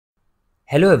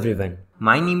Hello everyone,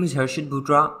 my name is Harshit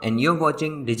Bhutra and you're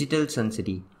watching Digital Sun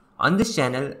City. On this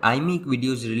channel, I make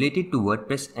videos related to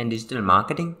WordPress and digital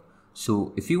marketing.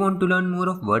 So if you want to learn more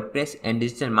of WordPress and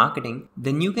digital marketing,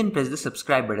 then you can press the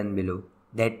subscribe button below.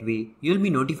 That way, you'll be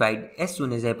notified as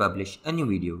soon as I publish a new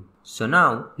video. So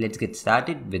now, let's get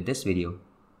started with this video.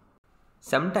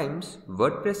 Sometimes,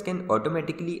 WordPress can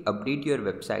automatically update your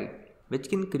website, which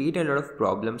can create a lot of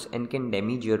problems and can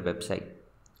damage your website.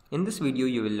 In this video,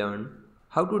 you will learn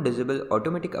how to disable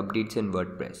automatic updates in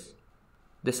WordPress.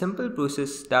 The simple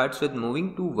process starts with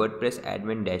moving to WordPress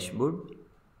admin dashboard.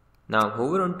 Now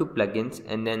hover on to plugins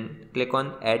and then click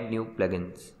on add new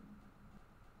plugins.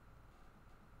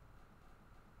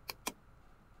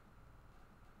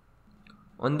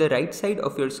 On the right side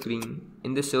of your screen,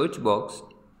 in the search box,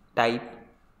 type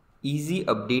Easy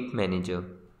Update Manager.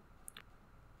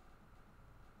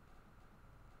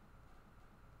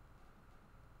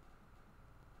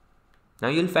 Now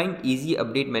you'll find Easy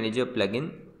Update Manager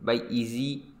plugin by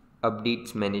Easy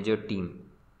Updates Manager team.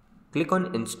 Click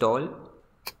on install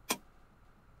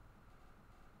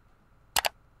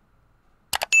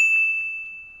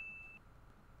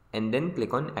and then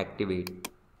click on activate.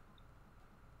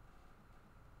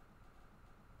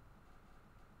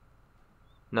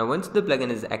 Now once the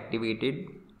plugin is activated,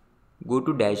 go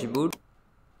to dashboard,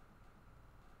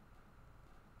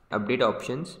 update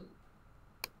options.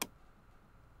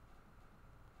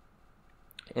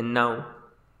 And now,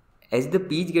 as the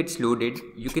page gets loaded,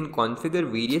 you can configure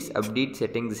various update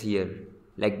settings here,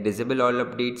 like disable all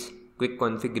updates, quick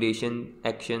configuration,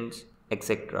 actions,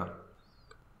 etc.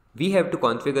 We have to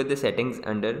configure the settings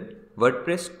under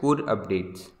WordPress core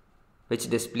updates, which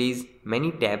displays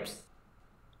many tabs.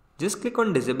 Just click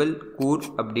on disable core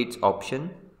updates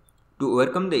option to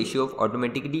overcome the issue of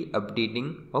automatically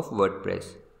updating of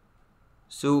WordPress.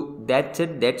 So that's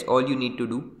it, that's all you need to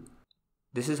do.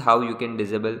 This is how you can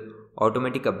disable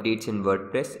automatic updates in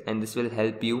WordPress, and this will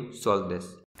help you solve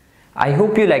this. I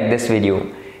hope you like this video.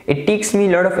 It takes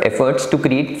me a lot of efforts to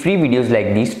create free videos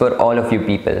like these for all of you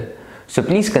people. So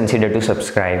please consider to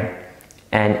subscribe.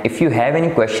 And if you have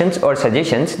any questions or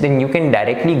suggestions, then you can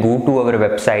directly go to our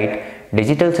website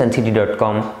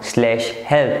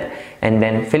digitalsuncity.com/help and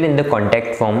then fill in the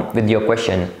contact form with your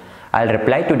question. I'll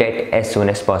reply to that as soon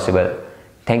as possible.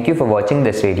 Thank you for watching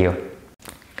this video.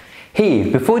 Hey,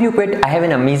 before you quit, I have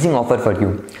an amazing offer for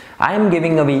you. I am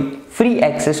giving away free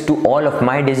access to all of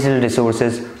my digital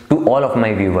resources to all of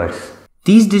my viewers.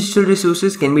 These digital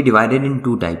resources can be divided in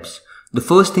two types. The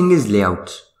first thing is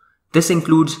layouts. This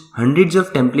includes hundreds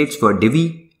of templates for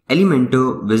Divi,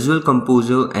 Elementor, Visual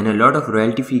Composer and a lot of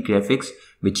royalty-free graphics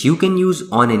which you can use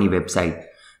on any website.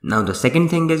 Now the second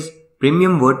thing is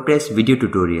premium WordPress video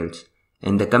tutorials.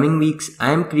 In the coming weeks,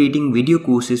 I am creating video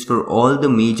courses for all the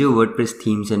major WordPress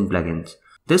themes and plugins.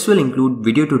 This will include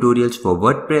video tutorials for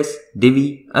WordPress,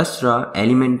 Divi, Astra,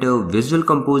 Elementor, Visual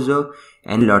Composer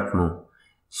and a lot more.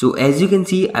 So as you can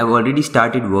see, I've already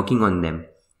started working on them.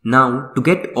 Now, to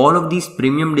get all of these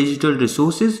premium digital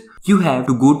resources, you have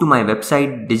to go to my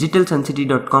website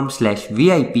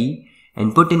digitalsuncity.com/VIP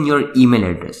and put in your email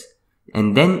address.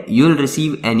 And then you'll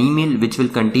receive an email which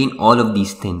will contain all of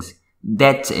these things.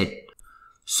 That's it.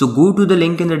 So go to the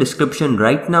link in the description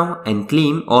right now and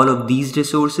claim all of these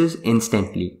resources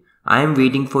instantly. I am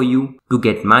waiting for you to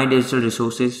get my digital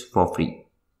resources for free.